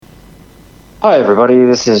Hi everybody,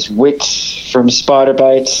 this is Wit from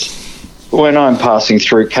Spiderbait. When I'm passing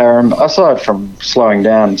through Carrum, aside from slowing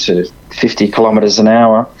down to 50 kilometres an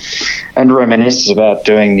hour and reminisce about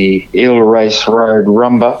doing the Eel Race Road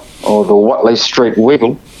Rumba or the Watley Street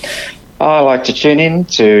Wiggle, I like to tune in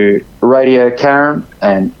to Radio Carrum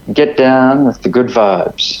and get down with the good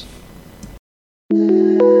vibes.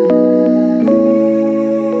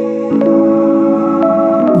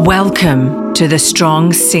 Welcome to the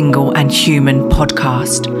Strong, Single and Human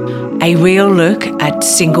podcast, a real look at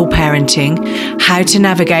single parenting, how to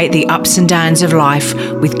navigate the ups and downs of life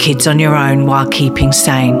with kids on your own while keeping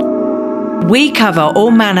sane. We cover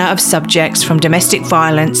all manner of subjects from domestic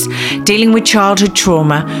violence, dealing with childhood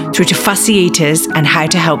trauma, through to fussy eaters and how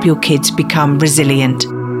to help your kids become resilient.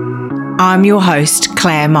 I'm your host,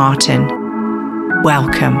 Claire Martin.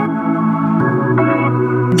 Welcome.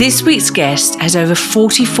 This week's guest has over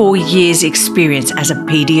 44 years' experience as a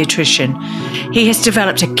paediatrician. He has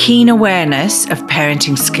developed a keen awareness of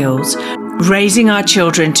parenting skills, raising our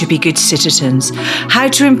children to be good citizens, how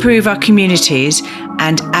to improve our communities,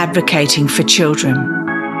 and advocating for children.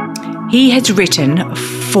 He has written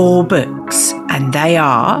 4 books, and they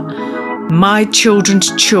are My Children's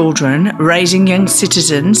Children, Raising Young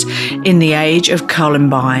Citizens in the Age of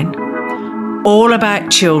Columbine, All About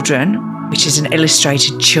Children, which is an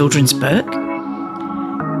illustrated children's book.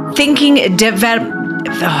 Here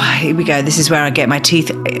we go. This is where I get my teeth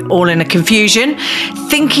all in a confusion.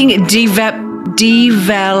 Thinking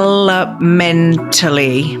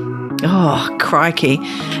developmentally. Oh, crikey.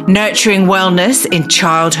 Nurturing wellness in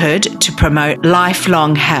childhood to promote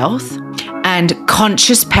lifelong health. And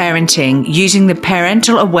conscious parenting using the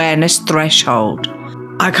parental awareness threshold.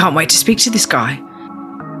 I can't wait to speak to this guy.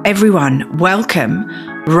 Everyone, welcome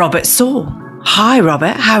Robert Saul. Hi,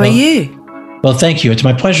 Robert. How are you? Well, thank you. It's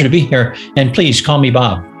my pleasure to be here. And please call me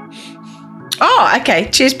Bob. Oh, okay.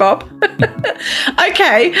 Cheers, Bob.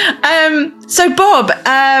 Okay. So, Bob,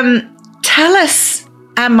 tell us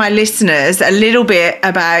and my listeners a little bit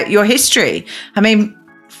about your history.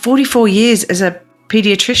 44 years as a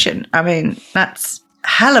pediatrician. That's a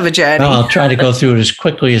hell of a journey. Well, I'll try to go through it as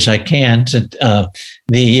quickly as I can.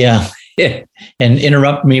 And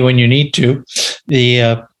interrupt me when you need to.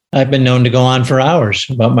 I've been known to go on for hours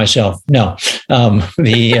about myself. No, my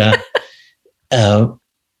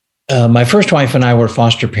first wife and I were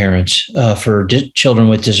foster parents for children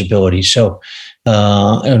with disabilities. So,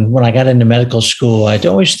 and when I got into medical school, I'd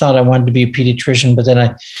always thought I wanted to be a pediatrician, but then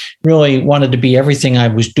I really wanted to be everything I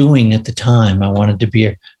was doing at the time. I wanted to be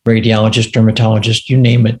a radiologist, dermatologist, you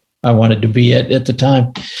name it. I wanted to be at the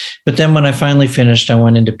time. But then when I finally finished, I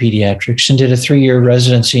went into pediatrics and did a 3-year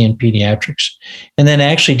residency in pediatrics, and then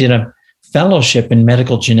actually did a fellowship in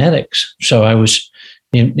medical genetics. So I was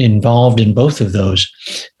involved in both of those.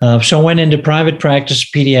 So I went into private practice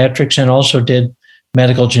pediatrics and also did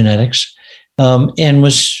medical genetics. So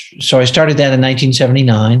I started that in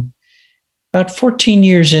 1979. About 14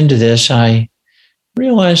 years into this, I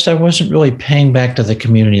realized I wasn't really paying back to the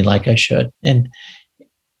community like I should. And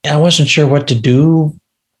I wasn't sure what to do.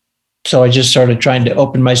 So I just started trying to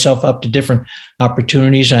open myself up to different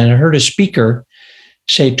opportunities. And I heard a speaker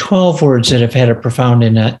say 12 words that have had a profound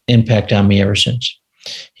impact on me ever since.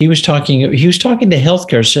 He was talking to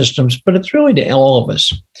healthcare systems, but it's really to all of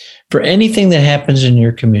us. For anything that happens in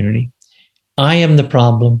your community, I am the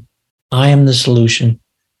problem. I am the solution.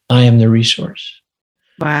 I am the resource.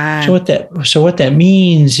 Wow. So what that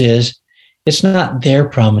means is it's not their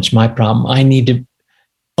problem. It's my problem. I need to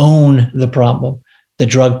own the problem, the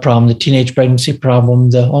drug problem, the teenage pregnancy problem,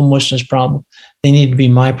 the homelessness problem. They need to be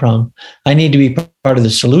my problem. I need to be part of the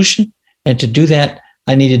solution. And to do that,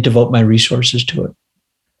 I need to devote my resources to it.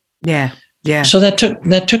 Yeah. Yeah. So that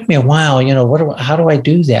took me a while. How do I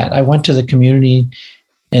do that? I went to the community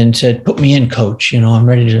and said, put me in, coach. I'm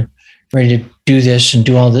ready to do this and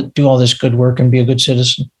do all this good work and be a good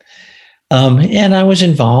citizen. And I was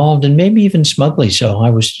involved, and maybe even smugly so. I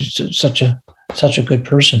was just such a good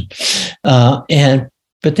person.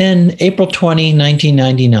 But then April 20,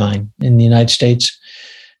 1999, in the United States,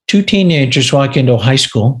 2 teenagers walk into a high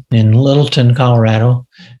school in Littleton, Colorado,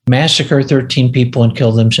 massacre 13 people and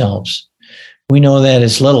kill themselves. We know that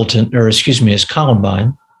as as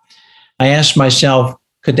Columbine. I asked myself,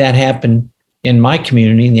 could that happen in my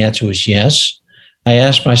community? And the answer was yes. I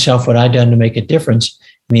asked myself what I'd done to make a difference.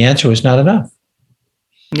 And the answer was not enough.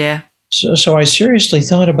 Yeah. So I seriously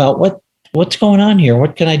thought about what's going on here?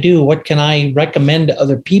 What can I do? What can I recommend to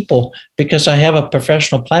other people? Because I have a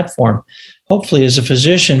professional platform. Hopefully, as a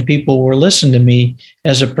physician, people will listen to me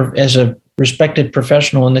as a respected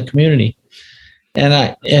professional in the community.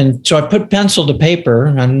 And so I put pencil to paper,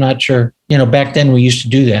 and I'm not sure, back then we used to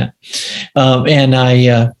do that. And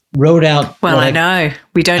I wrote out. Well, I know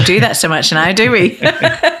we don't do that so much now, do we?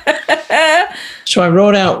 So I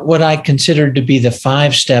wrote out what I considered to be the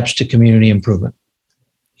 5 steps to community improvement.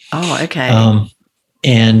 Oh, okay.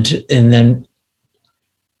 And then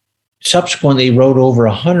subsequently wrote over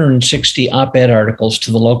 160 op-ed articles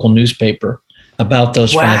to the local newspaper about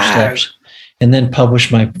those 5 steps, and then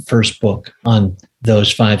published my first book on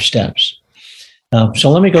those 5 steps.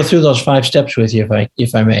 So let me go through those 5 steps with you,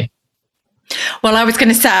 if I may. Well, I was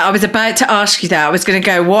about to ask you that. I was going to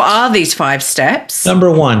go, what are these 5 steps?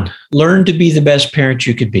 Number 1, learn to be the best parent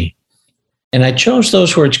you could be. And I chose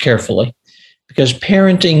those words carefully because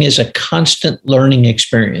parenting is a constant learning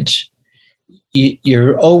experience.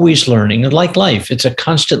 You're always learning. Like life, it's a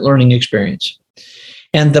constant learning experience.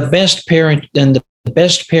 And the best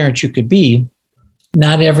parent you could be,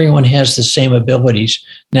 not everyone has the same abilities.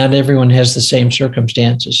 Not everyone has the same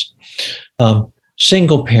circumstances.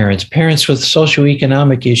 Single parents, parents with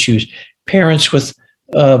socioeconomic issues, parents with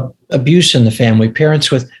abuse in the family,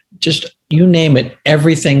 parents with just, you name it,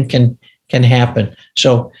 everything can happen.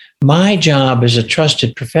 So my job as a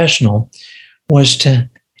trusted professional was to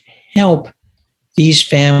help these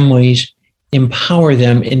families, empower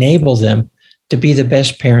them, enable them to be the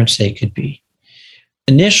best parents they could be.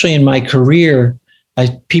 Initially in my career,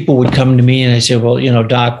 people would come to me and I said, well,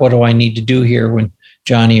 Doc, what do I need to do here when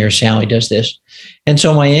Johnny or Sally does this? And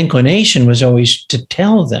so my inclination was always to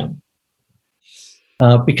tell them,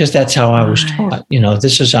 because that's how I was taught.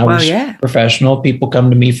 This is how I was professional. People come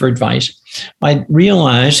to me for advice. I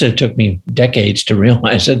realized, it took me decades to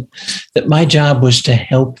realize it, that my job was to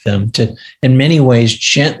help them to, in many ways,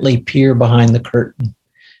 gently peer behind the curtain,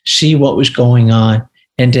 see what was going on,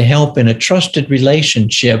 and to help in a trusted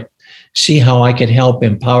relationship, see how I could help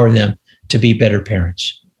empower them to be better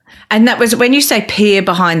parents. And that was, when you say peer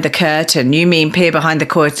behind the curtain, you mean peer behind the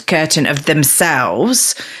curtain of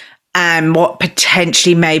themselves and what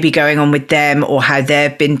potentially may be going on with them or how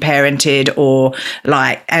they've been parented, or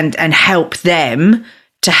and help them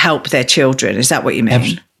to help their children. Is that what you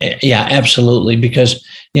mean? Yeah, absolutely. Because,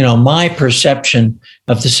 my perception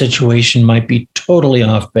of the situation might be totally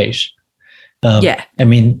off base. I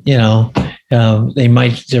mean,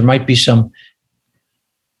 there might be some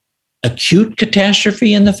acute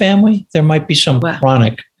catastrophe in the family. There might be some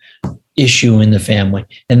chronic issue in the family,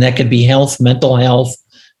 and that could be health, mental health,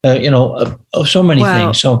 so many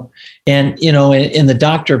things. So, and, in the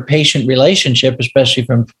doctor-patient relationship, especially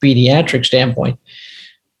from a pediatric standpoint,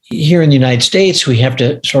 here in the United States, we have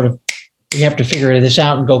to figure this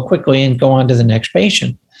out and go quickly and go on to the next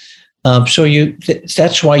patient.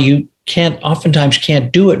 That's why you oftentimes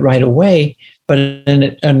can't do it right away, but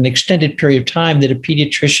in an extended period of time that a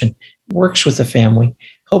pediatrician works with the family,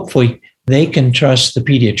 hopefully they can trust the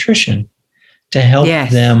pediatrician to help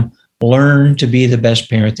them learn to be the best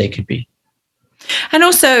parent they could be. And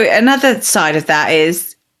also another side of that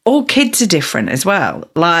is all kids are different as well.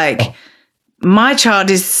 My child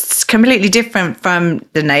is completely different from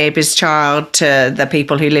the neighbour's child to the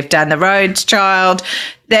people who live down the road's child.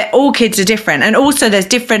 All kids are different. And also there's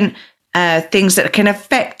different things that can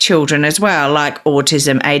affect children as well, like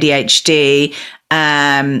autism, ADHD.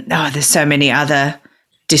 There's so many other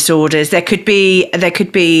disorders. There could be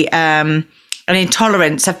an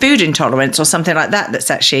intolerance, a food intolerance or something like that.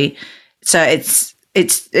 That's actually, so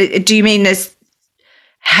do you mean there's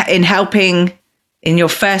in your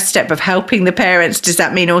first step of helping the parents, does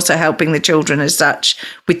that mean also helping the children as such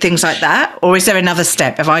with things like that? Or is there another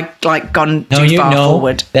step? Have I gone too far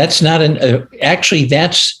forward? That's not actually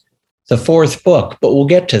that's the 4th book, but we'll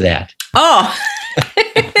get to that. Oh,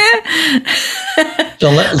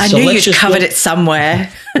 I knew you'd covered it somewhere.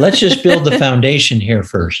 Let's just build the foundation here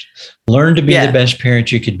first. Learn to be the best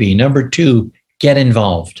parent you could be. Number 2, get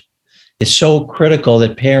involved. It's so critical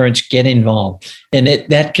that parents get involved. And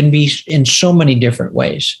that can be in so many different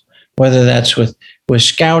ways, whether that's with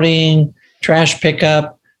scouting, trash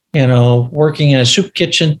pickup, working in a soup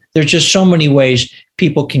kitchen. There's just so many ways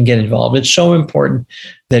people can get involved. It's so important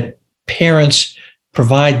that parents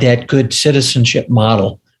provide that good citizenship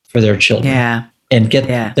model for their children and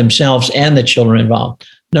get themselves and the children involved.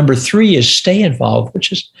 Number 3 is stay involved,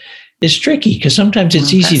 which is tricky because sometimes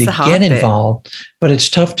it's easy to get involved, but it's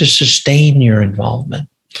tough to sustain your involvement.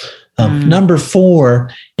 Number 4,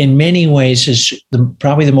 in many ways, is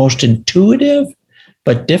probably the most intuitive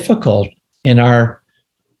but difficult in our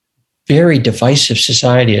very divisive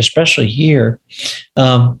society, especially here.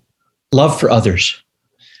 Love for others.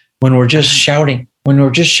 When we're just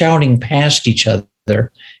shouting past each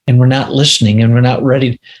other and we're not listening and we're not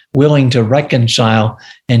willing to reconcile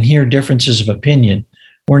and hear differences of opinion,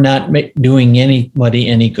 we're not doing anybody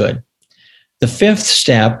any good. The fifth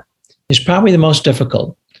step is probably the most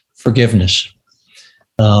difficult: forgiveness.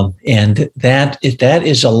 And that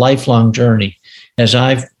is a lifelong journey. As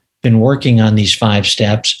I've been working on these 5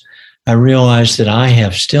 steps, I realize that I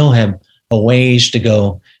still have a ways to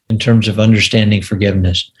go in terms of understanding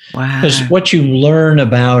forgiveness. Wow. Because what you learn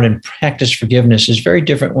about and practice forgiveness is very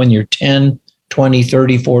different when you're 10, 20,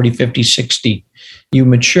 30, 40, 50, 60. You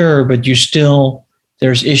mature, but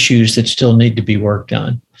there's issues that still need to be worked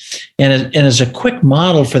on. And as a quick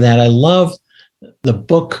model for that, I love the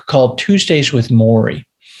book called Tuesdays with Morrie.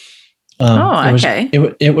 Okay.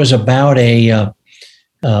 It was about a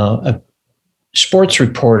sports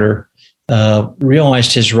reporter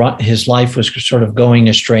realized his life was sort of going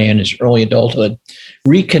astray in his early adulthood,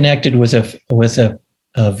 reconnected with a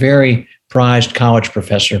very prized college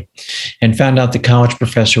professor, and found out the college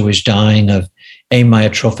professor was dying of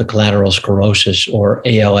amyotrophic lateral sclerosis, or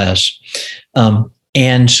ALS.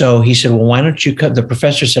 And so he said, well, why don't you come? The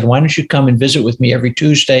professor said, why don't you come and visit with me every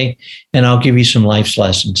Tuesday, and I'll give you some life's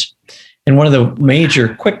lessons. And one of the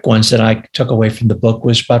major quick ones that I took away from the book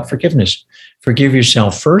was about forgiveness. Forgive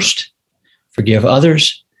yourself first, forgive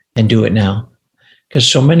others, and do it now. Because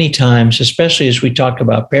so many times, especially as we talk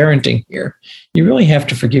about parenting here, you really have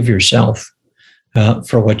to forgive yourself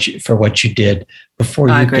for what you did before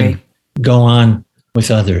you can go on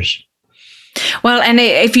with others. Well, and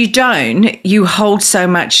if you don't, you hold so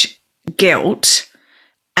much guilt,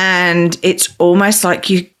 and it's almost like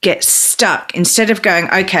you get stuck. Instead of going,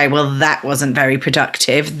 okay, well, that wasn't very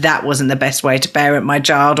productive, that wasn't the best way to parent my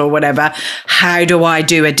child or whatever, how do I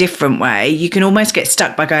do a different way? You can almost get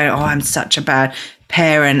stuck by going, oh, I'm such a bad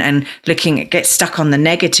parent, and get stuck on the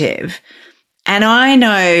negative. And I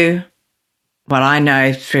know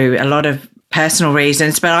through a lot of personal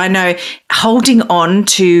reasons, but I know holding on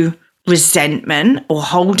to resentment or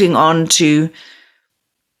holding on to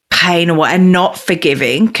pain and not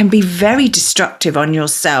forgiving can be very destructive on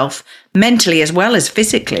yourself, mentally as well as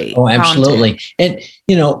physically. Oh, absolutely. And,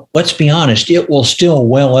 let's be honest, it will still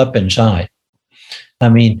well up inside. I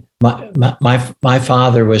mean, my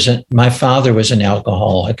father was an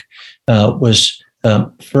alcoholic, was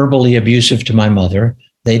verbally abusive to my mother.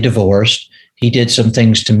 They divorced. He did some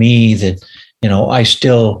things to me that, I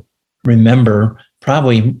still remember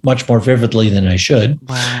probably much more vividly than I should.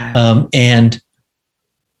 Wow.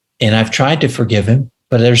 And I've tried to forgive him,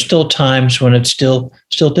 but there's still times when it's still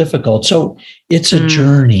difficult. So it's a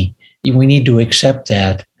journey. We need to accept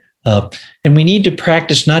that. And we need to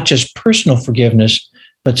practice not just personal forgiveness,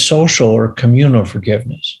 but social or communal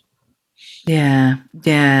forgiveness. Yeah.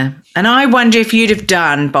 Yeah. And I wonder if you'd have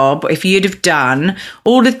done, Bob, all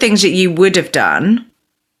the things that you would have done,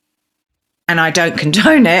 and I don't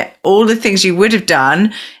condone it, all the things you would have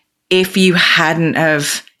done if you hadn't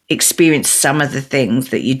have experienced some of the things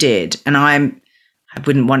that you did. And I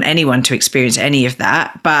wouldn't want anyone to experience any of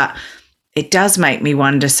that, but it does make me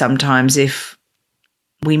wonder sometimes if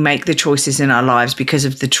we make the choices in our lives because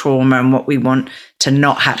of the trauma and what we want to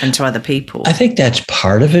not happen to other people. I think that's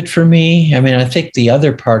part of it for me. I mean, I think the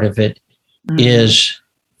other part of it is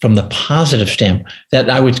from the positive standpoint, that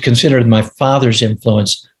I would consider my father's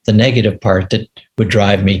influence the negative part that would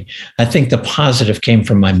drive me. I think the positive came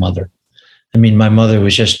from my mother. I mean, my mother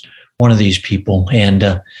was just one of these people. And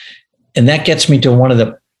that gets me to one of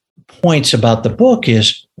the points about the book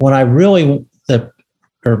is what I really,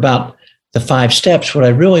 about the 5 steps, what I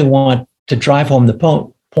really want to drive home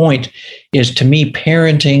the point is, to me,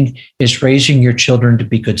 parenting is raising your children to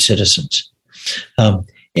be good citizens.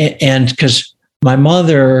 And because my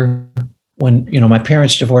mother, when, my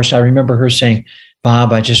parents divorced, I remember her saying,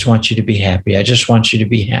 Bob, I just want you to be happy. I just want you to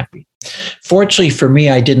be happy. Fortunately for me,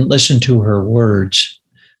 I didn't listen to her words.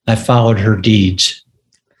 I followed her deeds,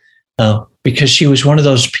 because she was one of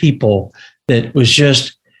those people that was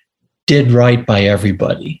just did right by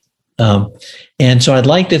everybody. And so I'd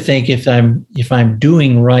like to think if I'm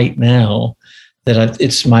doing right now, that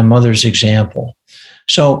it's my mother's example.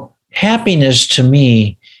 So happiness to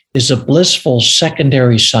me is a blissful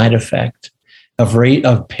secondary side effect of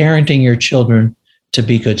parenting your children to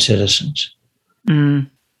be good citizens.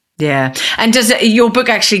 Yeah. And your book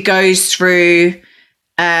actually goes through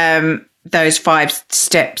those 5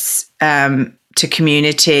 steps to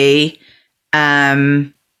community?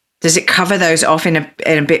 Does it cover those off in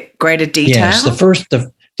a bit greater detail? Yes.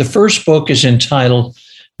 The first book is entitled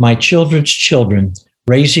My Children's Children,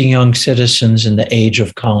 Raising Young Citizens in the Age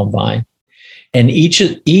of Columbine. And each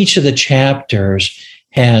of the chapters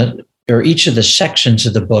or each of the sections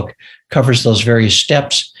of the book covers those various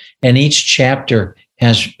steps, and each chapter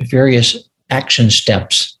has various action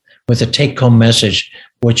steps with a take-home message,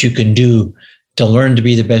 what you can do to learn to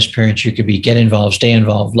be the best parent you could be, get involved, stay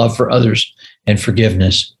involved, love for others, and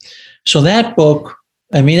forgiveness. So that book,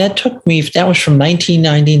 that was from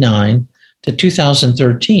 1999 to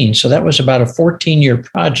 2013. So that was about a 14-year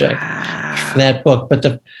project for that book.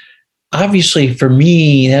 But obviously for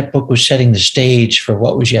me, that book was setting the stage for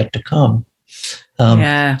what was yet to come.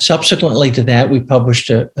 Subsequently to that, we published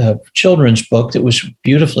a children's book that was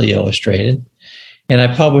beautifully illustrated. And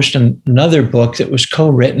I published another book that was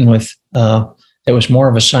co-written with, that was more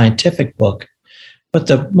of a scientific book. But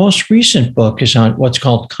the most recent book is on what's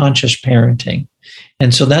called conscious parenting.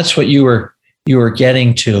 And so that's what you were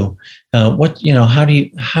getting to. How do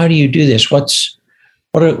you do this? What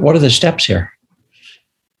are the steps here?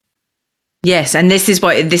 Yes, and this is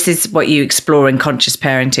what you explore in conscious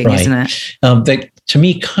parenting, right. Isn't it? To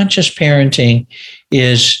me, conscious parenting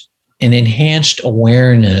is an enhanced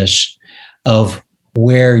awareness of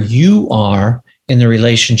where you are in the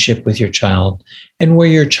relationship with your child and where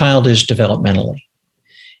your child is developmentally.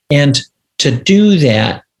 And to do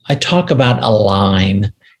that, I talk about a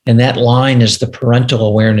line, and that line is the parental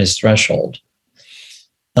awareness threshold.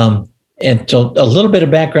 And so a little bit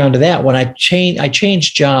of background to that, when I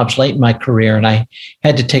changed jobs late in my career, and I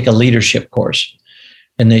had to take a leadership course.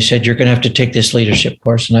 And they said, you're going to have to take this leadership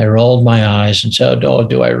course. And I rolled my eyes and said, oh,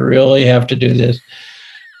 do I really have to do this?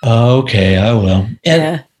 Okay, I will.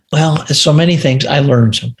 And well, so many things, I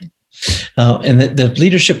learned something. And the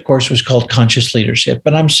leadership course was called Conscious Leadership,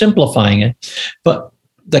 but I'm simplifying it. But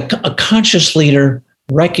a conscious leader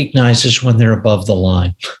recognizes when they're above the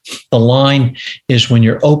line. The line is when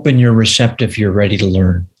you're open, you're receptive, you're ready to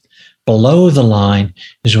learn. Below the line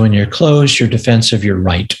is when you're closed, you're defensive, you're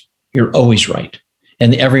right. You're always right.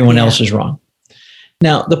 And everyone else is wrong.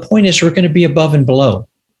 Now, the point is we're going to be above and below.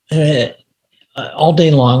 All day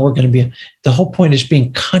long, we're going to be, the whole point is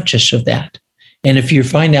being conscious of that. And if you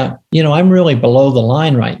find out, I'm really below the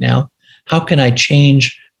line right now, how can I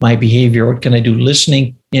change my behavior? What can I do?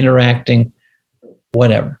 Listening, interacting,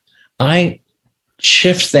 whatever. I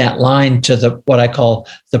shift that line to what I call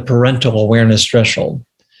the parental awareness threshold.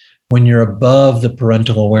 When you're above the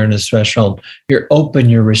parental awareness threshold, you're open,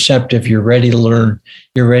 you're receptive, you're ready to learn,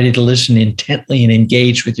 you're ready to listen intently and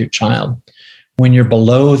engage with your child. When you're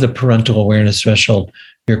below the parental awareness threshold,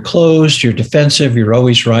 you're closed, you're defensive, you're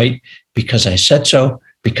always right, because I said so,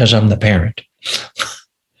 because I'm the parent.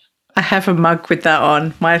 I have a mug with that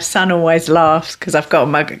on. My son always laughs because I've got a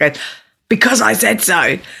mug that goes, because I said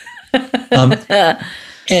so. But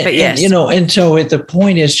yes. And so the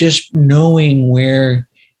point is just knowing where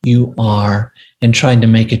you are and trying to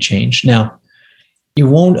make a change. Now, you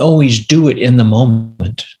won't always do it in the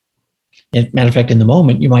moment. Matter of fact, in the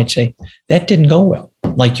moment, you might say, that didn't go well,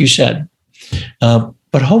 like you said.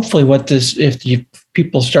 But hopefully if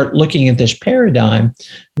people start looking at this paradigm,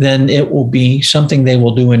 then it will be something they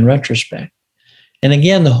will do in retrospect. And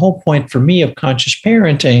again, the whole point for me of conscious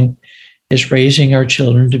parenting is raising our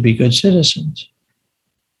children to be good citizens.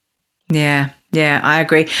 Yeah, I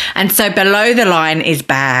agree. And so below the line is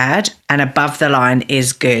bad and above the line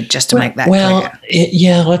is good, just to make that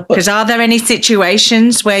clear. Because are there any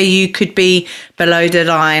situations where you could be below the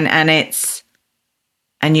line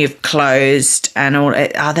and you've closed and all?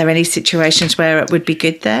 Are there any situations where it would be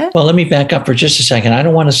good there? Well, let me back up for just a second. I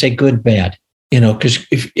don't want to say good, bad, because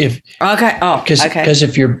if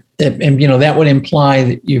if you're, and that would imply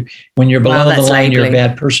that when you're below the line, labeling. You're a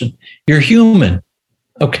bad person. You're human.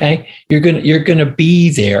 Okay, you're gonna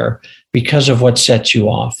be there because of what sets you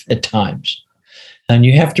off at times, and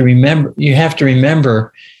you have to remember.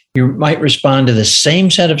 You might respond to the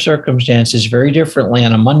same set of circumstances very differently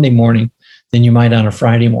on a Monday morning than you might on a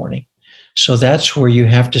Friday morning. So that's where you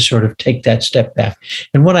have to sort of take that step back.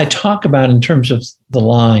 And what I talk about in terms of the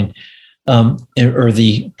line or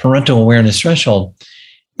the parental awareness threshold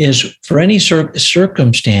is for any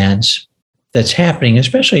circumstance that's happening,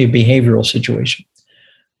 especially a behavioral situation.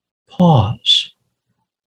 Pause,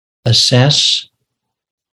 assess,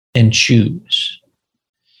 and choose.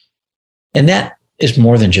 And that is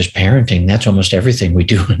more than just parenting. That's almost everything we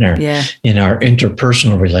do in our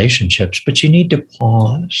interpersonal relationships. But you need to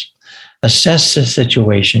pause, assess the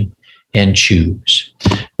situation, and choose.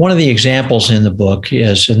 One of the examples in the book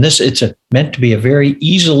is, and it's meant to be a very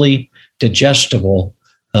easily digestible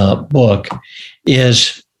book,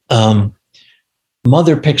 is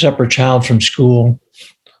mother picks up her child from school,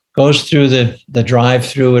 goes through the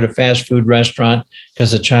drive-through at a fast food restaurant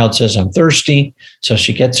because the child says, I'm thirsty. So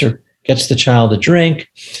she gets the child a drink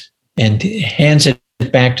and hands it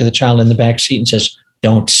back to the child in the back seat and says,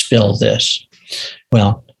 "Don't spill this."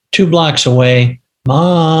 Well, 2 blocks away,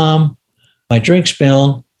 "Mom, my drink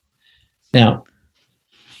spilled." Now,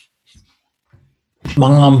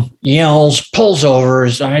 Mom yells, pulls over,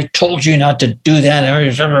 "I told you not to do that."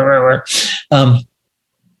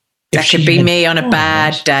 That could be me on a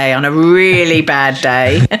bad day, on a really bad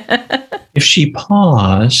day. If she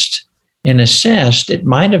paused and assessed, it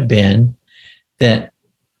might have been that,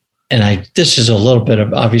 and this is a little bit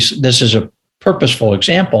of, obviously, this is a purposeful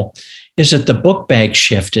example, is that the book bag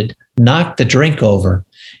shifted, knocked the drink over.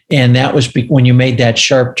 And that was when you made that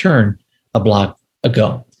sharp turn a block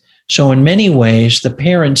ago. So in many ways, the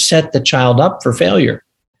parents set the child up for failure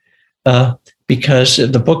because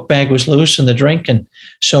the book bag was loose and the drink. And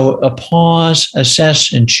so a pause,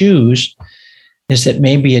 assess, and choose is that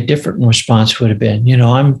maybe a different response would have been,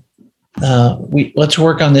 let's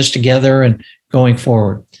work on this together and going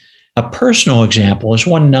forward. A personal example is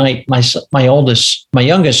one night, my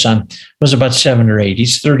youngest son was about 7 or 8.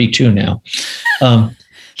 He's 32 now.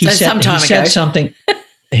 He said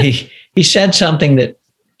something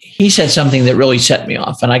that really set me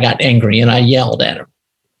off, and I got angry and I yelled at him.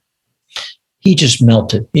 He just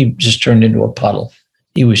melted. He just turned into a puddle.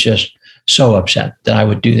 He was just so upset that I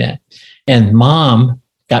would do that. And Mom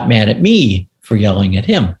got mad at me for yelling at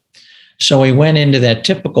him. So we went into that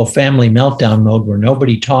typical family meltdown mode where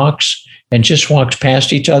nobody talks and just walks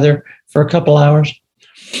past each other for a couple hours.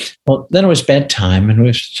 Well, then it was bedtime and it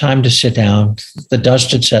was time to sit down. The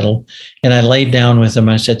dust had settled and I laid down with him.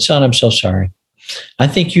 I said, "Son, I'm so sorry. I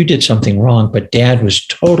think you did something wrong, but Dad was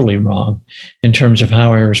totally wrong in terms of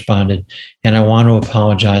how I responded. And I want to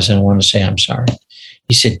apologize and I want to say I'm sorry."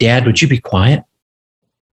 He said, "Dad, would you be quiet?"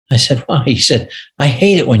 I said, "Why?" He said, "I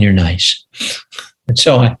hate it when you're nice." And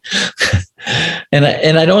so I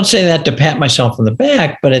don't say that to pat myself on the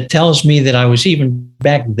back, but it tells me that I was, even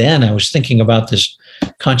back then, I was thinking about this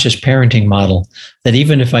conscious parenting model, that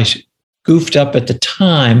even if I goofed up at the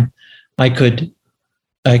time, I could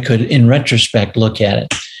in retrospect look at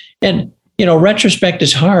it. And, retrospect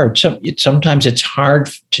is hard. Sometimes it's hard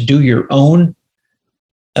to do your own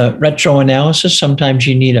retro analysis. Sometimes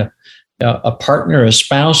you need a partner, a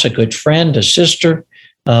spouse, a good friend, a sister,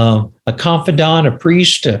 a confidant, a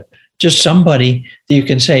priest, just somebody that you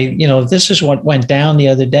can say, this is what went down the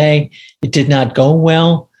other day. It did not go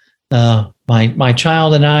well. My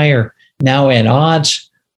child and I are now at odds.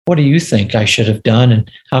 What do you think I should have done? And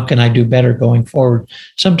how can I do better going forward?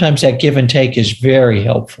 Sometimes that give and take is very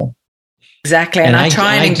helpful. Exactly. And I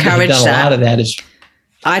try and encourage that. A lot of that is,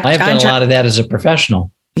 I've done a lot of that as a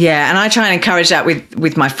professional. Yeah. And I try and encourage that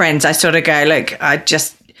with my friends. I sort of go, look, I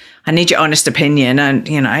need your honest opinion. And,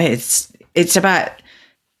 it's about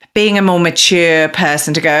being a more mature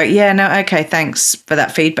person to go, yeah, no, okay, thanks for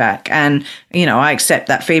that feedback. And, I accept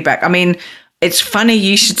that feedback. I mean, it's funny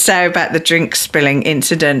you should say about the drink spilling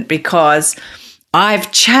incident, because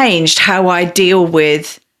I've changed how I deal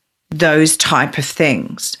with those type of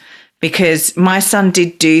things, because my son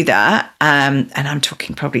did do that. And I'm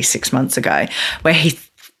talking probably 6 months ago, where he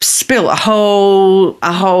spilled a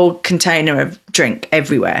whole container of drink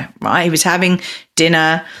everywhere, right? He was having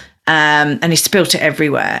dinner and he spilled it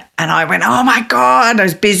everywhere. And I went, oh my God, I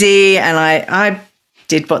was busy. And I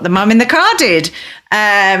did what the mum in the car did.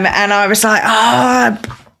 And I was like,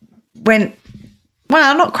 went,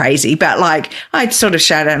 well, not crazy, but like I'd sort of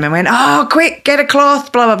shouted at him and went, oh, quick, get a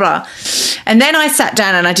cloth, blah, blah, blah. And then I sat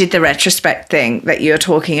down and I did the retrospect thing that you're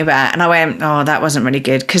talking about. And I went, oh, that wasn't really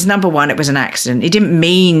good. Because number one, it was an accident. He didn't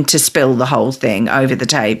mean to spill the whole thing over the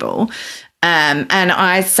table. And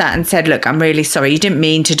I sat and said, look, I'm really sorry. You didn't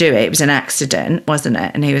mean to do it. It was an accident, wasn't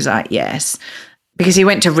it? And he was like, yes. Because he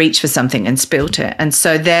went to reach for something and spilt it. And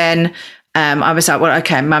so then I was like, well,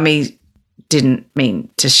 okay, Mummy didn't mean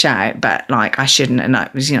to shout, but like I shouldn't. And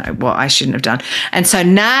that was, what I shouldn't have done. And so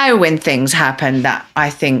now when things happen that I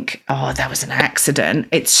think, oh, that was an accident,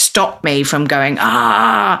 it stopped me from going,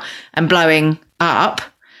 and blowing up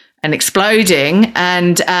and exploding.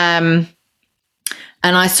 And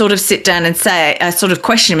I sort of sit down and I sort of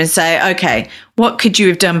question him and say, okay, what could you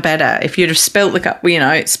have done better? If you'd have spilt the cup,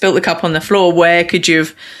 spilt the cup on the floor, where could you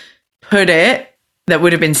have put it that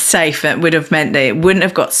would have been safe, that would have meant that it wouldn't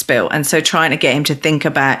have got spilt? And so trying to get him to think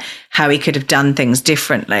about how he could have done things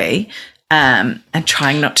differently, and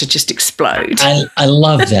trying not to just explode. I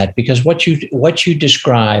love that, because what you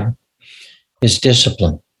describe is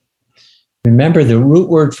discipline. Remember, the root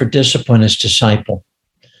word for discipline is disciple.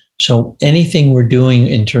 So anything we're doing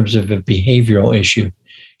in terms of a behavioral issue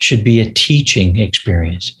should be a teaching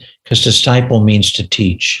experience, because disciple means to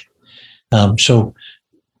teach. So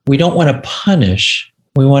we don't want to punish.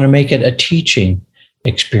 We want to make it a teaching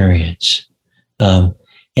experience.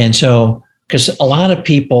 And so, because a lot of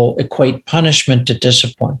people equate punishment to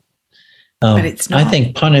discipline. But it's not. I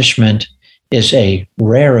think punishment is a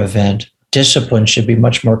rare event. Discipline should be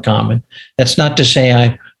much more common. That's not to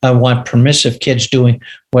say I want permissive kids doing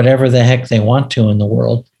whatever the heck they want to in the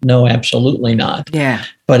world. No, absolutely not. Yeah.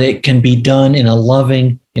 But it can be done in a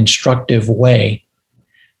loving, instructive way,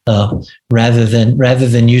 rather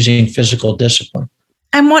than using physical discipline.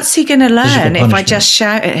 And what's he going to learn if I just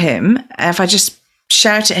shout at him? If I just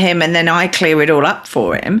shout at him and then I clear it all up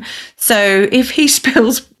for him? So if he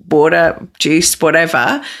spills water, juice,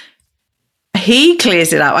 whatever, he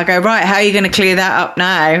clears it up. I go, right, how are you going to clear that up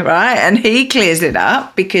now? Right. And he clears it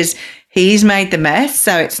up because he's made the mess.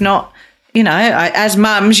 So it's not, as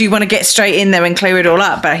mums, you want to get straight in there and clear it all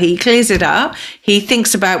up, but he clears it up. He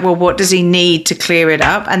thinks about, well, what does he need to clear it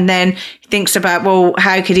up? And then he thinks about, well,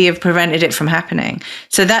 how could he have prevented it from happening?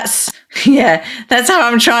 So that's how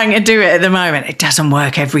I'm trying to do it at the moment. It doesn't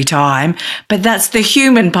work every time, but that's the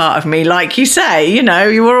human part of me. Like you say,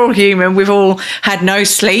 we're all human. We've all had no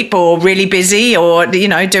sleep or really busy or,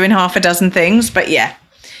 doing half a dozen things, but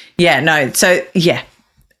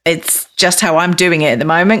it's just how I'm doing it at the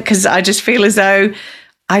moment because I just feel as though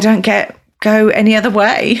I don't go any other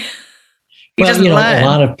way. He doesn't learn.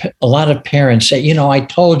 A lot of parents say, I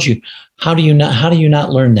told you. How do you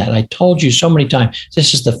not learn that? I told you so many times.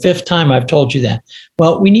 This is the 5th time I've told you that.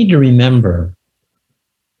 Well, we need to remember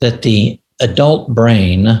that the adult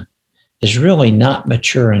brain is really not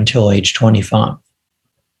mature until age 25.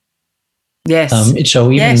 Yes.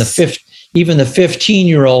 So even the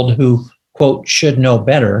 15-year-old who, quote, should know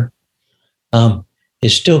better,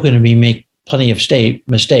 is still going to make plenty of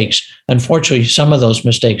mistakes. Unfortunately, some of those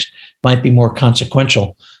mistakes might be more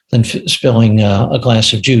consequential than spilling a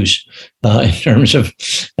glass of juice in terms of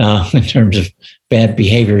bad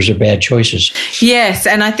behaviors or bad choices. Yes,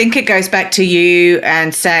 and I think it goes back to you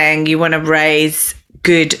and saying you want to raise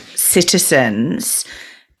good citizens.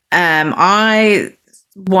 I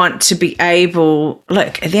want to be able,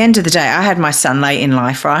 look, at the end of the day, I had my son late in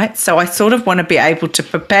life, right? So I sort of want to be able to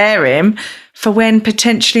prepare him for when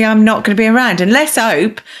potentially I'm not going to be around. And let's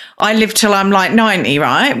hope I live till I'm like 90,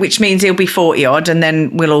 right? Which means he'll be 40 odd and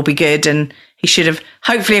then we'll all be good. And he should have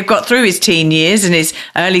hopefully have got through his teen years and his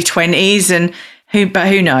early 20s and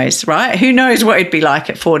who knows, right? Who knows what it'd be like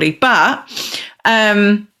at 40. But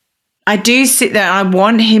I do sit there and I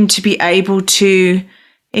want him to be able to,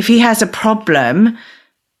 if he has a problem,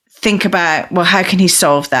 think about, well, how can he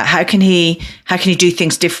solve that? How can he do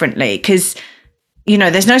things differently? Because,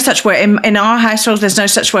 there's no such word in our household. There's no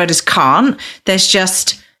such word as can't. There's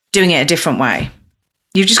just doing it a different way.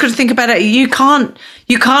 You've just got to think about it. You can't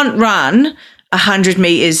run 100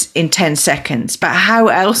 meters in 10 seconds, but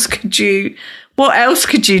what else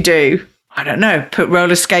could you do? I don't know, put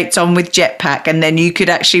roller skates on with jetpack and then you could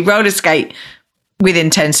actually roller skate within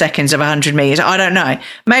 10 seconds of 100 meters. I don't know.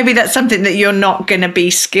 Maybe that's something that you're not going to be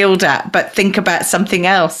skilled at, but think about something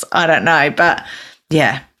else. I don't know. But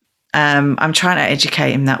yeah, I'm trying to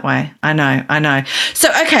educate him that way. I know. So,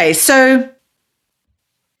 okay. So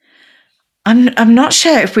I'm not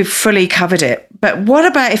sure if we've fully covered it, but what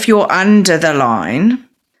about if you're under the line?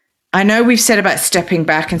 I know we've said about stepping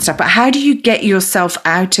back and stuff, but how do you get yourself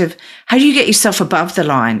above the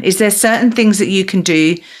line? Is there certain things that you can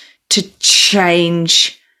do to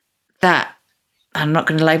change that? I'm not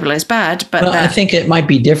going to label it as bad, but I think it might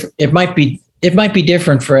be different. It might be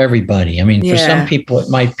different for everybody. I mean, for some people it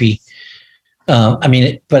might be,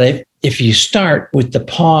 but if you start with the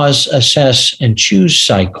pause, assess, and choose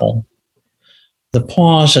cycle, the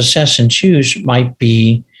pause, assess, and choose might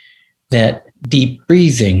be that deep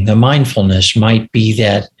breathing. The mindfulness might be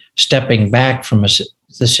that stepping back from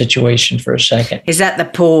the situation for a second. Is that the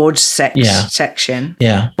pause section?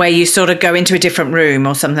 Yeah. Where you sort of go into a different room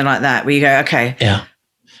or something like that, where you go, okay. Yeah.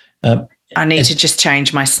 I need to just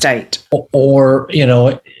change my state. Or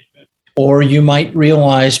you might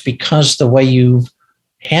realize, because the way you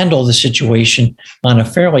handle the situation on a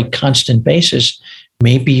fairly constant basis,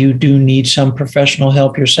 maybe you do need some professional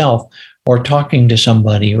help yourself, or talking to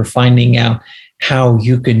somebody, or finding out how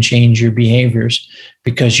you can change your behaviors,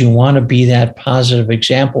 because you want to be that positive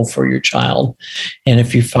example for your child. And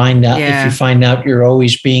if you find out you're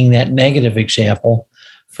always being that negative example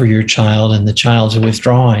for your child and the child's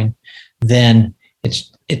withdrawing, then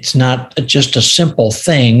it's not just a simple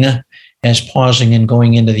thing as pausing and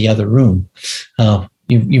going into the other room.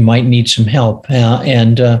 You might need some help,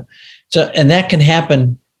 and that can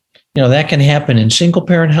happen. That can happen in single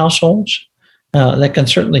parent households. That can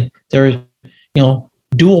certainly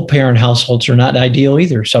dual parent households are not ideal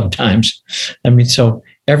either sometimes. I mean, so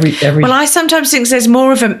every. Well, I sometimes think there's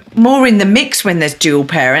more in the mix when there's dual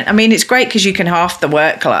parent. I mean, it's great because you can half the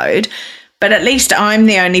workload, but at least I'm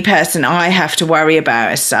the only person I have to worry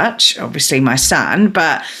about as such. Obviously, my son,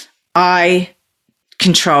 but I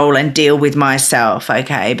control and deal with myself.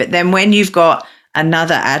 Okay, but then when you've got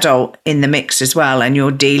another adult in the mix as well, and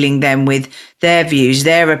you're dealing them with their views,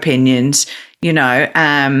 their opinions,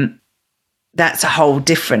 that's a whole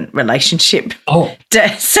different relationship. Oh,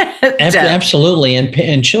 absolutely.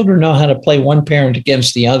 And children know how to play one parent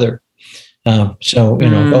against the other. Go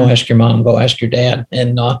ask your mom, go ask your dad,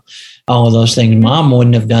 and all of those things. Mom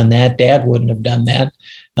wouldn't have done that. Dad wouldn't have done that.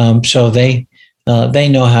 So they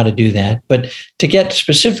know how to do that. But to get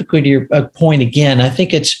specifically to your point again, I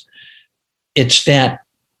think it's that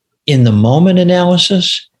in the moment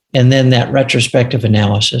analysis and then that retrospective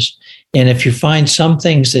analysis. And if you find some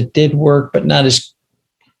things that did work, but not as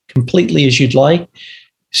completely as you'd like,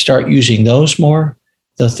 start using those more.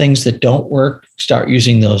 The things that don't work, start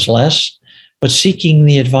using those less, but seeking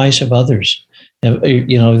the advice of others.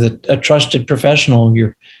 A trusted professional,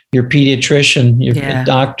 your pediatrician, your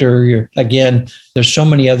doctor, there's so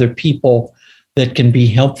many other people that can be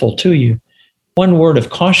helpful to you. One word of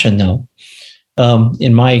caution, though,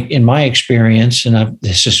 in my experience, and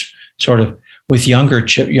this is sort of with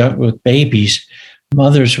with babies,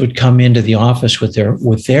 mothers would come into the office with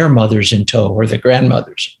their mothers in tow, or the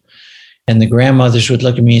grandmothers, and the grandmothers would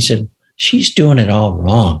look at me and said, "She's doing it all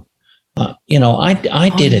wrong. I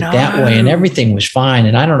did it that way, and everything was fine,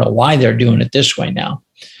 and I don't know why they're doing it this way now."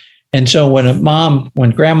 And so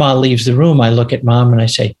when grandma leaves the room, I look at mom and I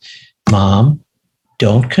say, "Mom,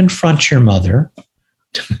 don't confront your mother.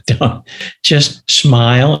 Don't, just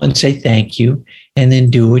smile and say thank you, and then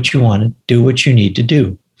do what you want to do, what you need to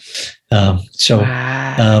do." So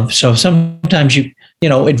sometimes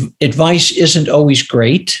advice isn't always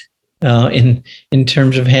great in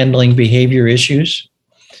terms of handling behavior issues.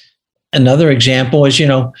 Another example is,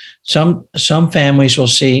 some families will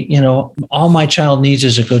see, all my child needs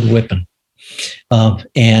is a good whipping,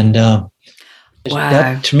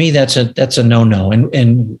 Wow. To me, that's a no-no.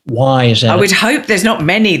 And why is that? I would hope there's not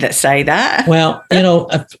many that say that. Well, a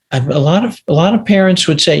lot of parents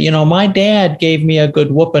would say, my dad gave me a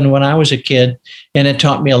good whooping when I was a kid, and it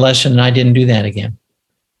taught me a lesson, and I didn't do that again.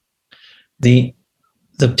 The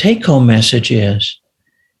take-home message is,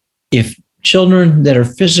 if children that are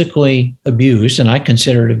physically abused, and I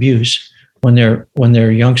consider it abuse when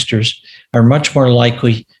they're youngsters, are much more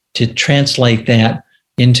likely to translate that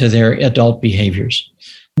into their adult behaviors.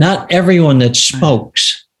 Not everyone that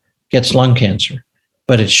smokes gets lung cancer,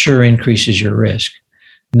 but it sure increases your risk.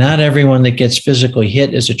 Not everyone that gets physically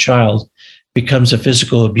hit as a child becomes a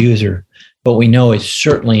physical abuser, but we know it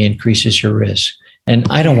certainly increases your risk. And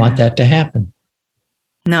I don't want that to happen.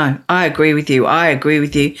 No, I agree with you.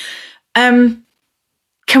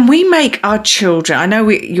 Can we make our children, I know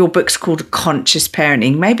your book's called Conscious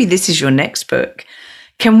Parenting. Maybe this is your next book.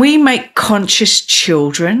 Can we make conscious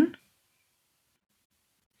children?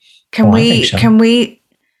 I think so. Can we,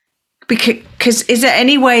 because is there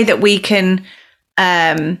any way that we can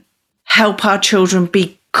help our children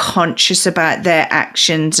be conscious about their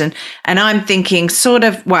actions? And I'm thinking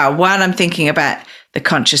while I'm thinking about the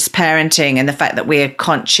conscious parenting and the fact that we're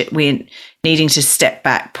needing to step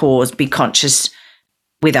back, pause, be conscious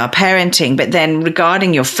with our parenting. But then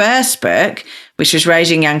regarding your first book, which was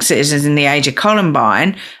Raising Young Citizens in the Age of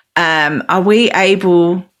Columbine, are we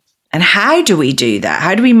able, and how do we do that?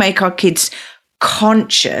 How do we make our kids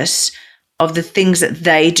conscious of the things that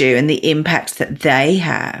they do and the impacts that they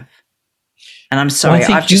have? And I'm sorry,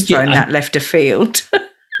 I've just thrown that left of field.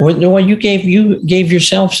 Well, you gave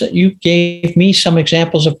me some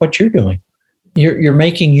examples of what you're doing. You're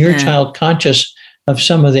making your child conscious of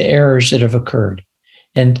some of the errors that have occurred,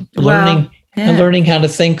 and learning how to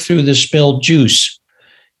think through the spilled juice.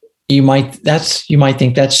 You might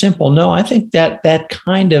think that's simple. No, I think that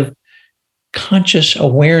kind of conscious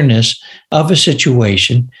awareness of a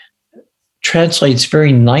situation translates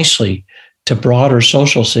very nicely to broader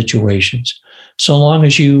social situations. So long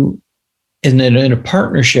as you, in a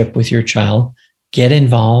partnership with your child, get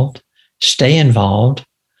involved, stay involved,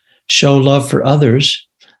 show love for others,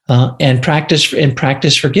 and practice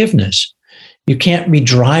forgiveness. You can't be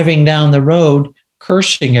driving down the road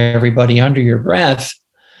cursing everybody under your breath,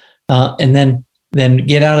 and then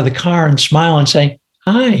get out of the car and smile and say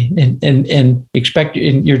hi, and expect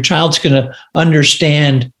your child's going to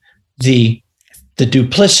understand the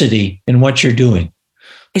duplicity in what you're doing.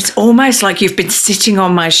 It's almost like you've been sitting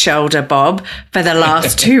on my shoulder, Bob, for the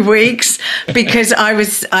last 2 weeks, because I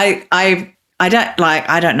I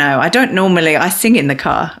don't know. I don't normally, I sing in the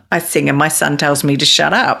car. I sing and my son tells me to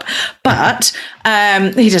shut up. But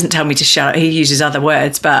he doesn't tell me to shut up. He uses other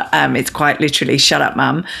words, but it's quite literally, shut up,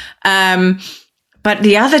 mum. But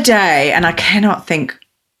the other day, and I cannot think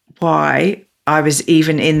why I was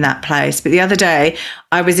even in that place, but the other day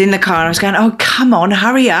I was in the car and I was going, oh, come on,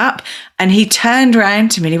 hurry up. And he turned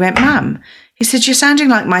around to me and he went, Mum, he said, you're sounding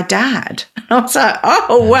like my dad. And I was like,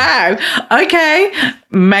 oh, wow. Okay.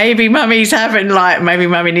 Maybe mummy needs to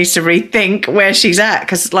rethink where she's at.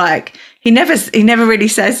 Because like, he never really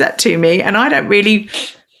says that to me. And I don't really,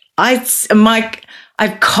 I've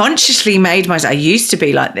consciously made myself, I used to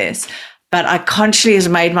be like this, but I consciously has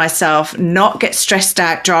made myself not get stressed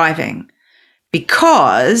out driving,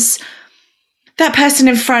 because that person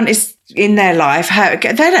in front is in their life,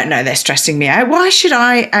 they don't know they're stressing me out. Why should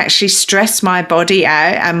I actually stress my body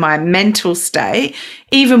out and my mental state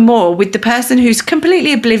even more with the person who's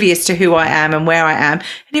completely oblivious to who I am and where I am?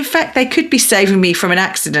 And in fact, they could be saving me from an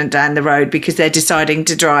accident down the road because they're deciding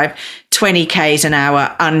to drive 20 k's an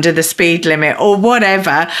hour under the speed limit or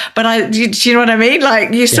whatever. But do you know what I mean? Like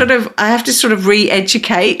I have to sort of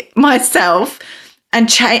re-educate myself and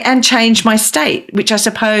change my state, which I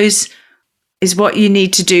suppose is what you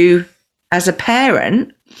need to do as a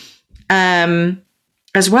parent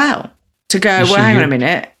as well, to go, well, hang on a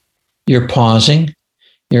minute. You're pausing,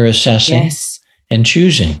 you're assessing, yes, and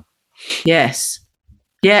choosing. Yes.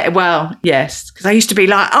 Yeah, well, yes. Because I used to be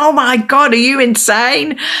like, oh my God, are you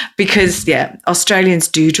insane? Because, Australians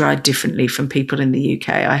do drive differently from people in the UK,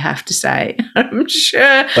 I have to say. I'm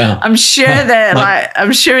sure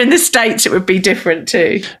in the States it would be different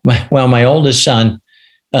too. My oldest son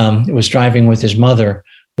was driving with his mother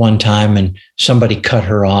one time and somebody cut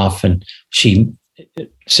her off and she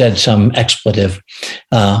said some expletive.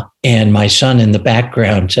 And my son in the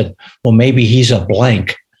background said, well, maybe he's a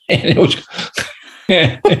blank. And it was...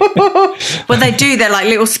 Well, they do. They're like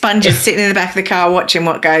little sponges sitting in the back of the car watching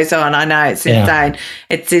what goes on. I know, it's insane.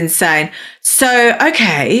 It's insane. So,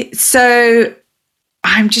 okay. So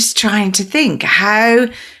I'm just trying to think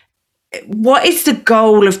what is the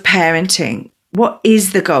goal of parenting? What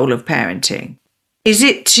is the goal of parenting? Is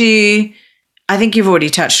it to, I think you've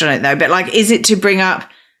already touched on it though, but like, is it to bring up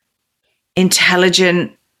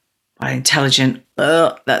intelligent,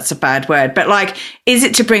 that's a bad word, but like, is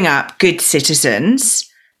it to bring up good citizens?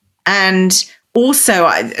 And also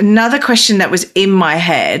another question that was in my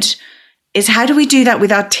head is, how do we do that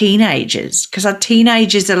with our teenagers? Because our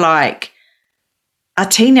teenagers are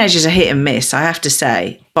hit and miss, I have to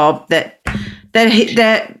say, Bob, that they're hit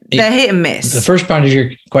and miss. The first part of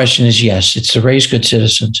your question is yes, it's to raise good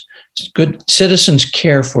citizens. Good citizens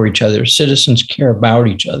care for each other. Citizens care about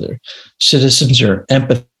each other. Citizens are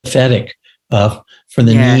empathetic for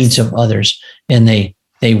the needs of others, and they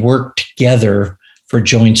work together for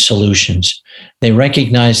joint solutions. They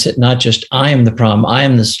recognize that not just I am the problem, I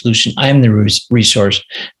am the solution, I am the resource.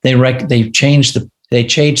 They change the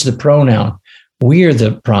pronoun. We are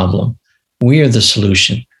the problem. We are the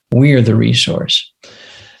solution. We are the resource.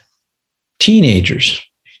 Teenagers,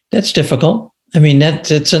 that's difficult. I mean,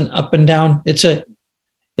 it's an up and down. It's they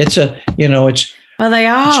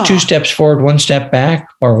are. It's 2 steps forward, 1 step back,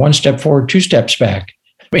 or 1 step forward, 2 steps back.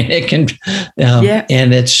 I mean, it can,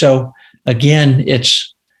 and it's so, again,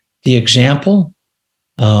 it's the example.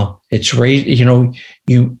 It's raised,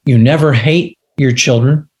 you never hate your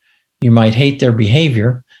children. You might hate their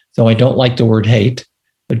behavior, though I don't like the word hate,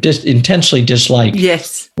 but just intensely dislike.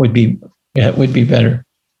 Yes. Would be better.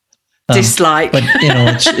 Dislike. But,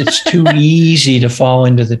 it's too easy to fall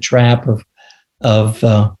into the trap of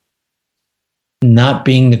not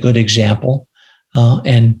being the good example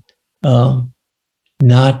and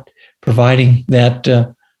not providing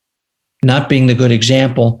that, not being the good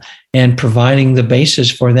example and providing the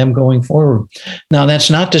basis for them going forward. Now, that's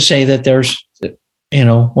not to say that there's,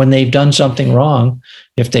 when they've done something wrong,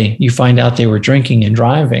 if you find out they were drinking and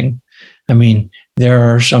driving, I mean, there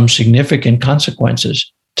are some significant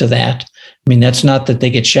consequences to that. I mean, that's not that they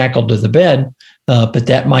get shackled to the bed, but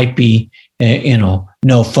that might be,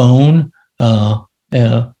 no phone, no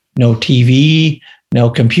TV, no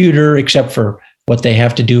computer, except for what they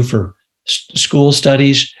have to do for school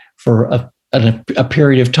studies for a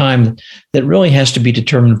period of time that really has to be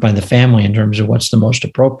determined by the family in terms of what's the most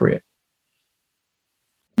appropriate.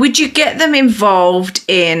 Would you get them involved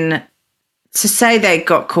in, so say they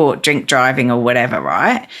got caught drink driving or whatever,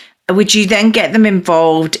 right? Would you then get them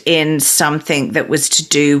involved in something that was to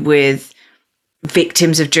do with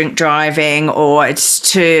victims of drink driving, or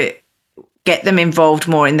it's to get them involved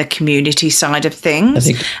more in the community side of things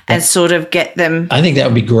and sort of get them? I think that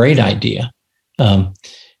would be a great idea.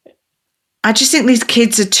 I just think these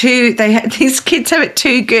kids have it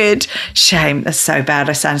too good. Shame. That's so bad.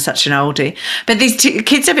 I sound such an oldie. But these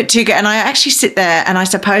kids have it too good. And I actually sit there, and I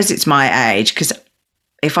suppose it's my age, because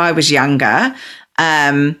if I was younger,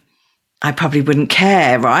 I probably wouldn't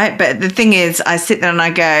care, right? But the thing is, I sit there and I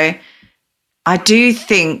go, I do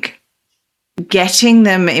think getting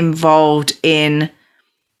them involved in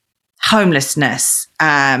homelessness,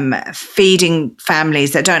 feeding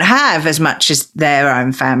families that don't have as much as their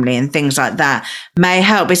own family and things like that may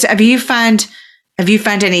help. Have you found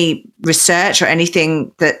any research or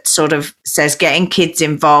anything that sort of says getting kids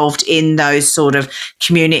involved in those sort of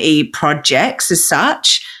community projects as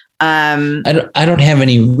such? I don't have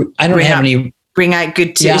any. Bring out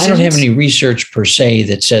good citizens. Yeah, I don't have any research per se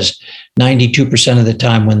that says 92% of the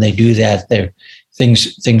time when they do that,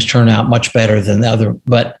 things turn out much better than the other.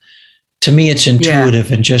 But to me, it's intuitive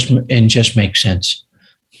and just makes sense.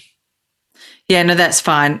 Yeah, no, that's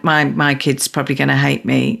fine. My kid's probably going to hate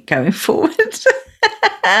me going forward.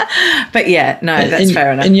 But yeah, no, that's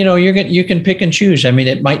fair enough. And you can pick and choose. I mean,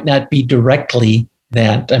 it might not be directly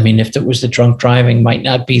that. I mean, if it was the drunk driving, might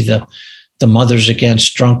not be the Mothers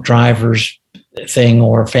Against Drunk Drivers thing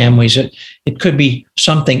or families. It could be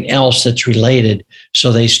something else that's related,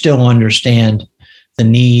 so they still understand the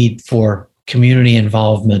need for community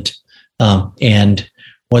involvement. And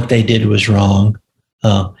what they did was wrong,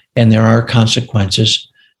 and there are consequences,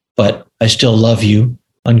 but I still love you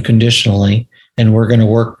unconditionally, and we're going to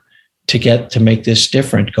work to make this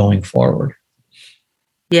different going forward.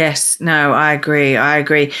 Yes, no, I agree.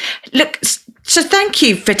 Look, so thank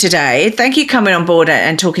you for today. Thank you coming on board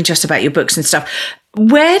and talking to us about your books and stuff.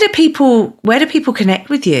 Where do people connect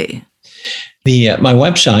with you? My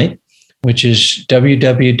website, which is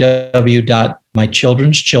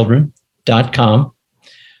www.mychildrenschildren.com,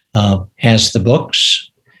 has the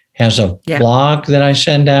books, has a blog that I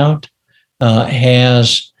send out,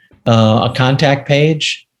 has a contact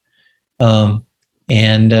page, and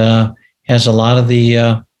has a lot of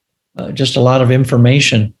the just a lot of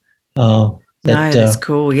information that's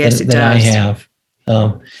cool. Yes, it does. I have,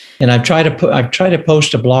 and I've tried to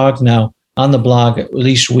post a blog now on the blog at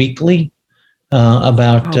least weekly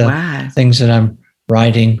about things that I'm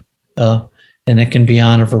writing, and it can be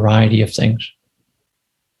on a variety of things.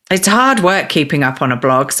 It's hard work keeping up on a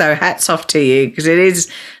blog, so hats off to you, because it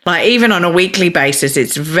is, like, even on a weekly basis,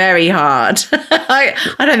 it's very hard. I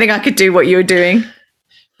don't think I could do what you're doing.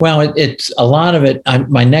 Well, it's a lot of it.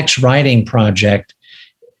 My next writing project,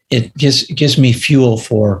 it gives me fuel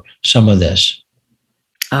for some of this.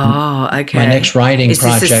 Oh, okay. My next writing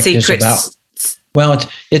project is about. Well,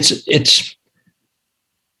 it's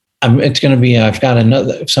going to be. I've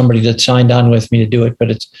got somebody that signed on with me to do it,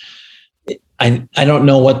 but I don't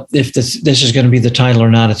know if this is going to be the title or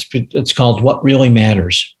not. It's called What Really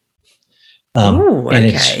Matters. And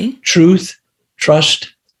it's truth,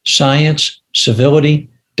 trust, science, civility,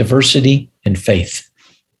 diversity, and faith.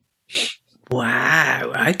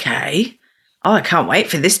 Wow. Okay. Oh, I can't wait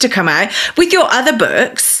for this to come out. With your other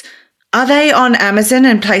books, are they on Amazon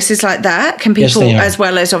and places like that? Can people, as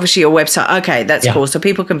well as obviously your website? Okay, that's cool. So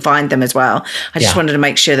people can find them as well. I just wanted to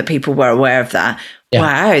make sure that people were aware of that. Yeah.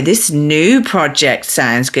 Wow, this new project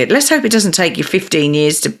sounds good. Let's hope it doesn't take you 15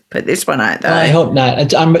 years to put this one out, though. I hope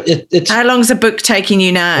not. How long's the book taking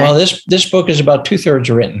you now? Well, this book is about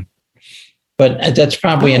 2/3 written, but that's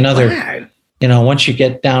probably another. Wow. Once you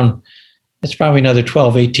get down, it's probably another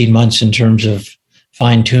 12, 18 months in terms of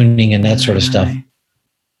fine tuning and that sort of stuff.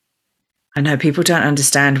 I know people don't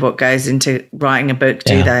understand what goes into writing a book,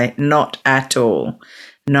 do they? Not at all.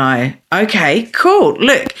 No. Okay, cool.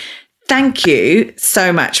 Look, thank you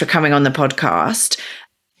so much for coming on the podcast.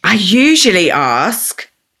 I usually ask,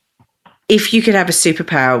 if you could have a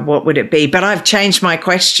superpower, what would it be? But I've changed my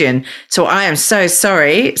question. So I am so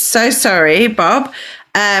sorry, Bob.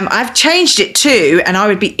 I've changed it to, and I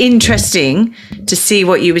would be interesting to see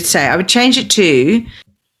what you would say. I would change it to,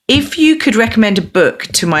 if you could recommend a book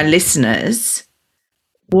to my listeners,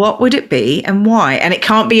 what would it be and why? And it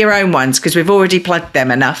can't be your own ones, because we've already plugged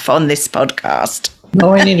them enough on this podcast.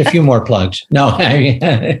 No, I need a few more plugs. No.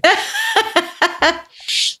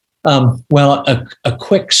 Well, a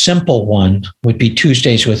quick, simple one would be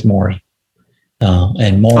Tuesdays with Maury.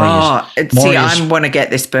 And Maury I want to get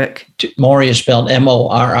this book. Maury is spelled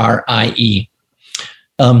Morrie.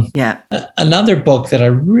 Another book that I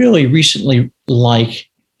really recently like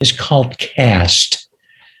is called Caste,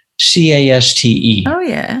 Caste. Oh,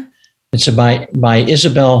 yeah. It's by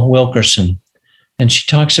Isabel Wilkerson. And she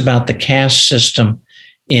talks about the caste system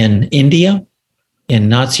in India, in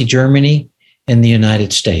Nazi Germany, in the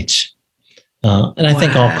United States. And I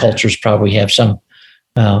think all cultures probably have some,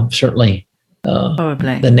 certainly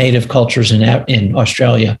Probably. The native cultures in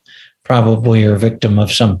Australia probably are a victim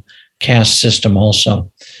of some caste system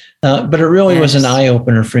also. But it really was an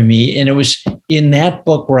eye-opener for me. And it was in that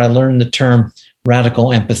book where I learned the term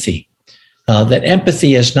radical empathy, that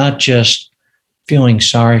empathy is not just feeling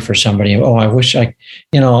sorry for somebody. Oh, I wish if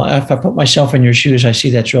I put myself in your shoes, I see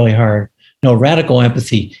that's really hard. No, radical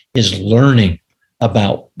empathy is learning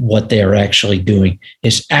about what they are actually doing,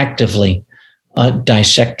 is actively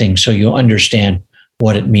dissecting so you understand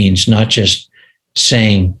what it means, not just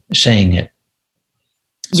saying it.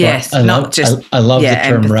 So yes, I love the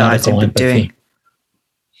term radical empathy.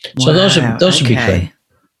 So those would be good.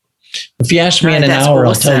 If you ask me in an hour,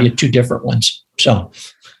 awesome. I'll tell you 2 different ones. So,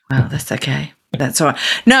 well, that's okay. That's all right.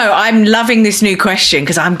 No, I'm loving this new question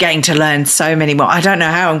because I'm getting to learn so many more. I don't know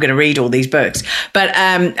how I'm going to read all these books, but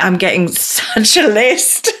I'm getting such a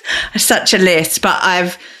list. But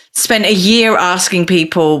I've spent a year asking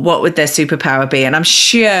people what would their superpower be, and I'm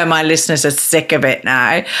sure my listeners are sick of it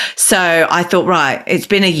now. So I thought, right, it's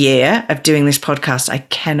been a year of doing this podcast. I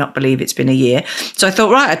cannot believe it's been a year. So I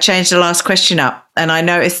thought, right, I'd change the last question up, and I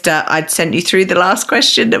noticed I'd sent you through the last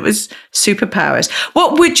question that was superpowers.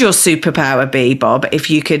 What would your superpower be, Bob, if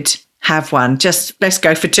you could have one? Just let's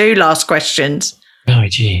go for 2 last questions. Oh,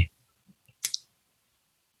 gee.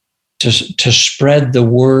 To spread the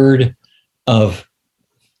word of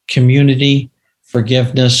community,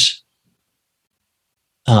 forgiveness,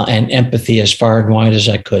 and empathy as far and wide as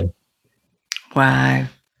I could. Wow.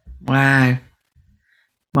 Well,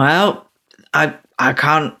 I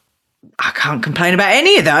can't complain about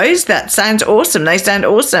any of those. That sounds awesome. They sound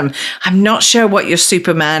awesome. I'm not sure what your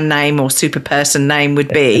Superman name or Superperson name would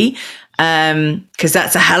be, because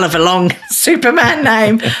that's a hell of a long Superman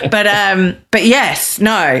name. But yes,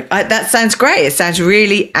 no, that sounds great. It sounds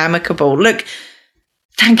really amicable. Look,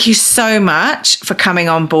 thank you so much for coming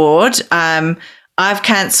on board. I've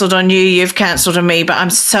cancelled on you, you've cancelled on me, but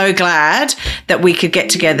I'm so glad that we could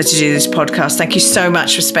get together to do this podcast. Thank you so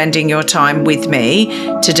much for spending your time with me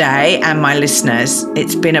today and my listeners.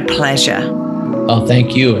 It's been a pleasure. Oh,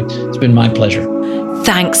 thank you. It's been my pleasure.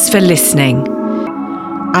 Thanks for listening.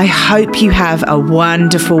 I hope you have a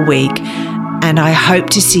wonderful week, and I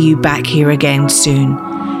hope to see you back here again soon.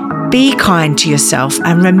 Be kind to yourself,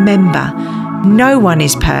 and remember, no one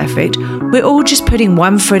is perfect. We're all just putting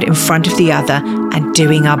one foot in front of the other and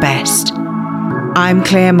doing our best. I'm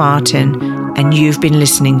Claire Martin, and you've been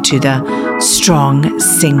listening to the Strong,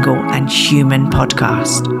 Single and Human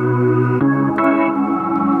podcast.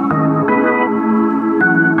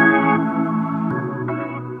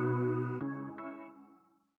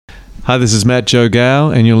 Hi, this is Matt Joe Gow,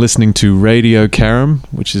 and you're listening to Radio Carrum,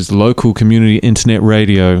 which is local community internet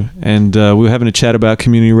radio. And we were having a chat about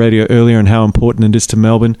community radio earlier and how important it is to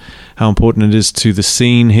Melbourne, how important it is to the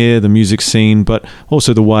scene here, the music scene, but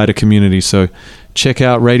also the wider community. So check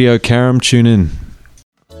out Radio Carrum, tune in.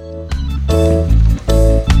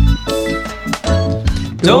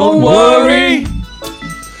 Don't worry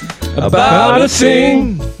about a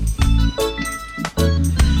thing,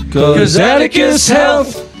 'cause Atticus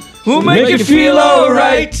Health will make you feel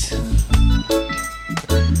alright.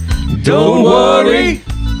 Don't worry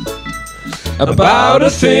about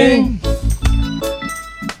a thing,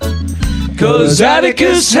 'cause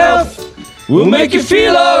Atticus Health will make you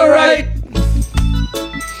feel alright.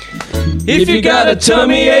 If you got a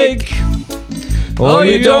tummy ache, or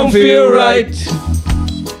you don't feel right,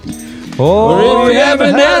 or if you have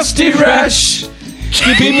a nasty rash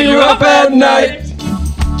keeping you up at night,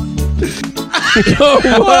 don't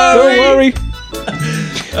worry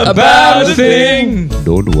about a thing.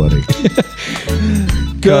 Don't worry.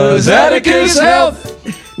 'Cause Atticus Health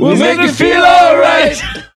will make you feel alright.